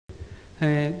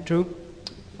Drew?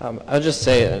 I'll just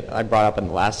say, I brought up in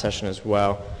the last session as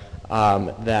well,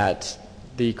 that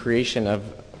the creation of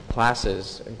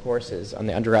classes and courses on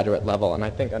the undergraduate level, and I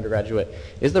think undergraduate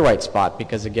is the right spot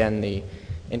because, again, the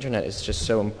internet is just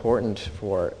so important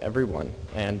for everyone.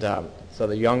 And so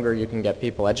the younger you can get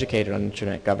people educated on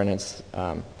internet governance,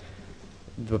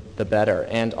 the better.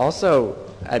 And also,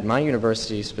 at my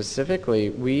university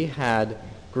specifically, we had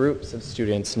groups of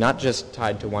students, not just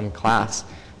tied to one class,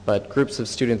 but groups of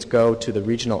students go to the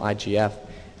regional IGF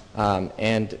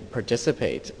and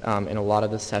participate in a lot of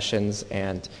the sessions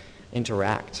and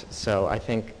interact. So I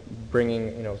think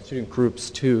bringing student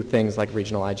groups to things like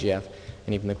regional IGF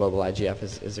and even the global IGF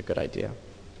is a good idea.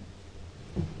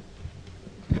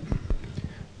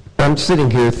 I'm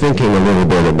sitting here thinking a little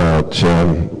bit about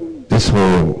this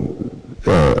whole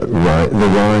the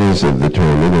rise of the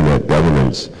term internet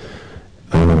governance,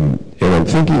 and I'm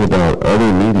thinking about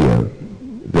other media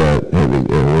that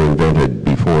were invented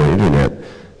before internet,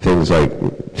 things like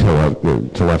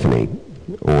telephony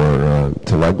or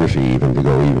telegraphy, even to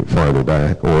go even farther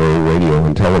back, or radio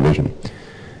and television.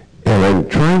 And I'm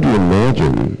trying to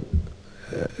imagine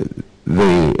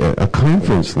a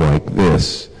conference like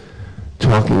this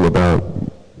talking about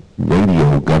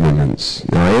radio governance.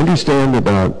 Now, I understand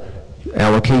about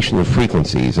allocation of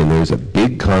frequencies, and there's a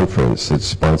big conference that's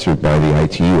sponsored by the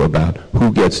ITU about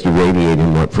who gets to radiate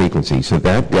in what frequency. So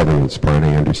that governance part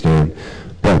I understand.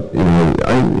 But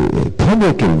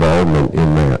public involvement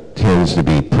in that tends to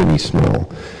be pretty small.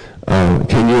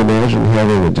 Can you imagine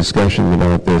having a discussion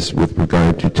about this with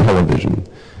regard to television?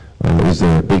 Is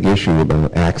there a big issue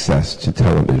about access to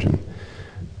television?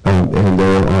 And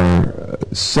there are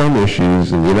some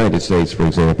issues in the United States, for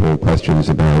example, questions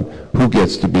about who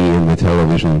gets to be in the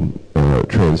television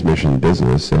transmission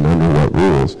business and under what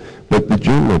rules. But the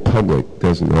general public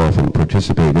doesn't often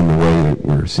participate in the way that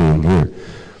we're seeing here.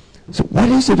 So what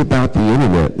is it about the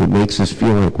internet that makes us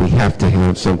feel like we have to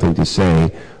have something to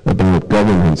say about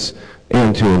governance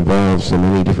and to involve so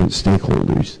many different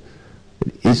stakeholders?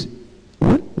 Is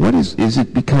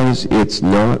it because it's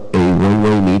not a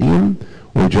one-way medium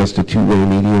or just a two-way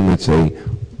medium? It's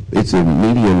a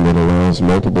medium that allows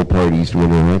multiple parties to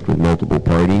interact with multiple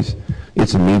parties.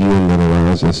 It's a medium that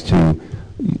allows us to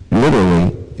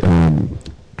literally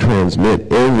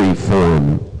transmit every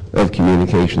form of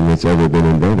communication that's ever been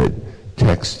invented.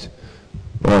 Text,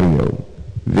 audio,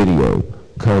 video,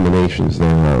 combinations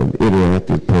thereof,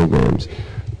 interactive programs.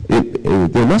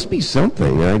 There must be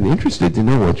something. I'm interested to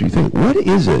know what you think. What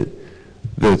is it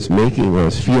that's making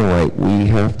us feel like we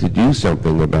have to do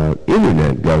something about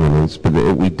internet governance, but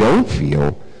that we don't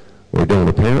feel or don't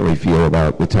apparently feel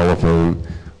about the telephone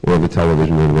or the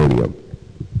television and radio?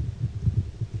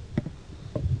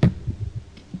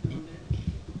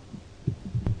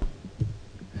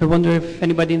 I wonder if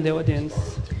anybody in the audience,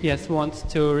 yes, wants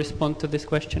to respond to this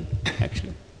question,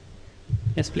 actually.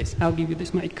 Yes, please. I'll give you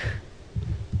this mic.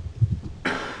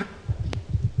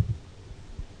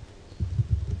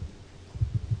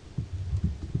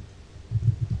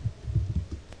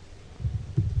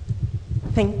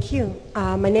 Thank you.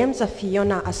 My name is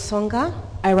Fiona Asonga.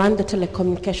 I run the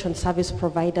Telecommunication Service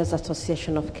Providers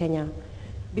Association of Kenya.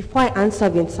 Before I answer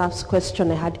Vincent's question,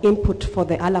 I had input for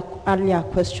the earlier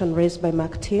question raised by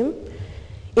Mark Tim.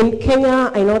 In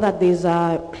Kenya, I know that there's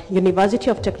a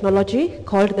University of Technology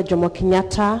called the Jomo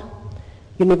Kenyatta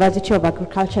University of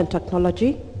Agriculture and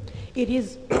Technology. It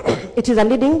is a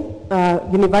leading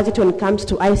university when it comes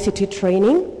to ICT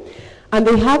training. And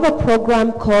they have a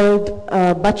program called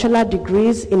Bachelor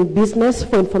Degrees in Business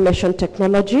for Information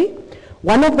Technology.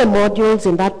 One of the modules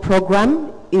in that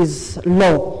program is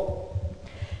law.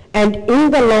 And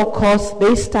in the law course,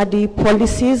 they study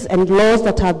policies and laws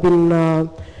that have been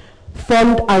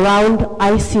formed around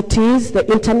ICTs, the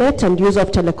internet, and use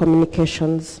of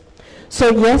telecommunications. So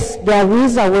yes, there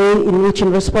is a way in which,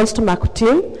 in response to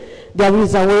Makutim, there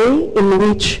is a way in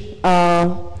which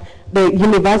the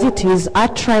universities are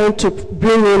trying to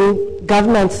bring in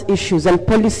governance issues and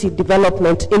policy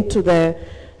development into the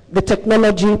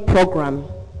technology program.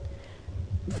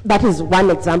 That is one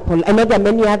example. I know there are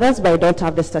many others, but I don't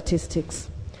have the statistics.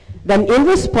 Then in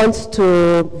response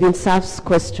to Vincent's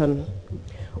question,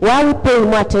 why are we paying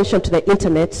more attention to the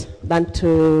internet than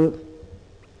to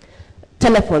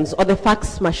telephones or the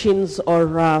fax machines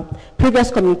or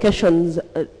previous communications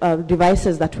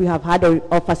devices that we have had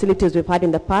or facilities we've had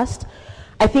in the past?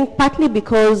 I think partly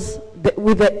because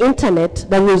with the internet,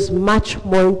 there is much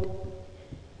more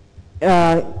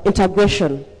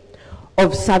integration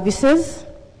of services,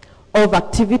 of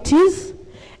activities,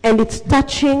 and it's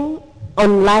touching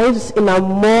on lives in a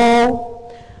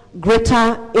more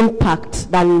greater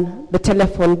impact than the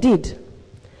telephone did.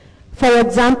 For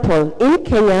example, in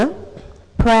Kenya,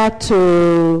 prior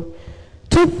to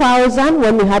 2000,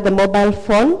 when we had the mobile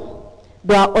phone,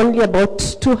 there are only about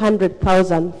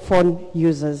 200,000 phone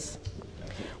users.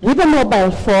 With the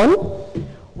mobile phone,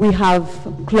 we have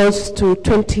close to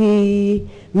 20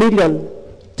 million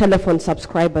telephone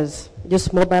subscribers,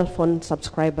 just mobile phone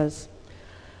subscribers.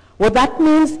 What that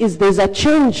means is there's a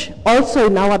change also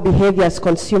in our behavior as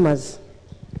consumers,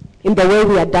 in the way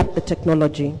we adapt the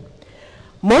technology.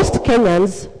 Most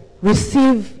Kenyans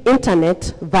receive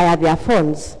internet via their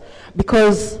phones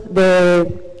because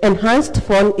the enhanced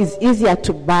phone is easier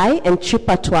to buy and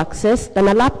cheaper to access than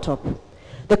a laptop.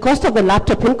 The cost of the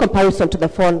laptop in comparison to the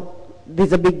phone,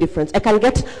 there's a big difference. I can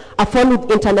get a phone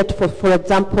with internet for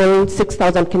example,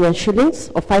 6,000 Kenyan shillings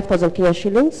or 5,000 Kenyan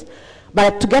shillings.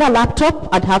 But to get a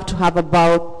laptop, I'd have to have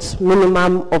about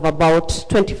minimum of about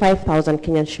 25,000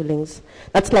 Kenyan shillings.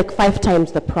 That's like 5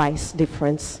 times the price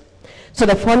difference. So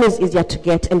the phone is easier to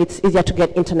get, and it's easier to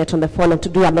get internet on the phone and to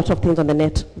do a lot of things on the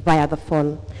net via the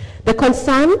phone. The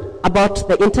concern about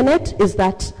the internet is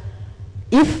that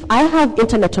if I have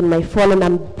internet on my phone and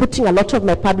I'm putting a lot of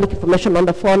my public information on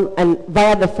the phone and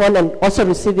via the phone and also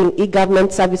receiving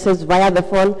e-government services via the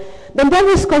phone, then there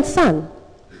is concern.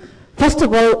 First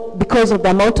of all, because of the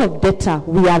amount of data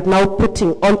we are now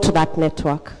putting onto that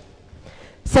network.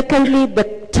 Secondly,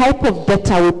 the type of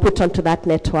data we put onto that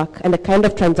network and the kind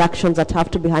of transactions that have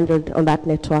to be handled on that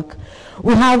network.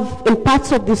 We have, in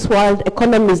parts of this world,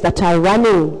 economies that are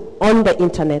running on the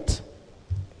internet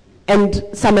and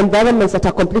some environments that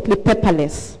are completely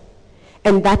paperless.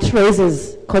 And that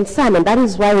raises concern, and that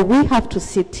is why we have to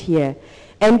sit here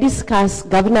and discuss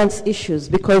governance issues,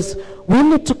 because we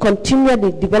need to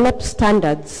continually develop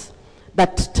standards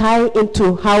that tie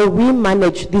into how we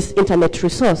manage this internet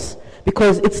resource,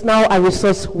 because it's now a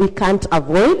resource we can't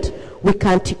avoid, we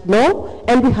can't ignore,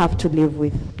 and we have to live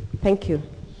with. Thank you.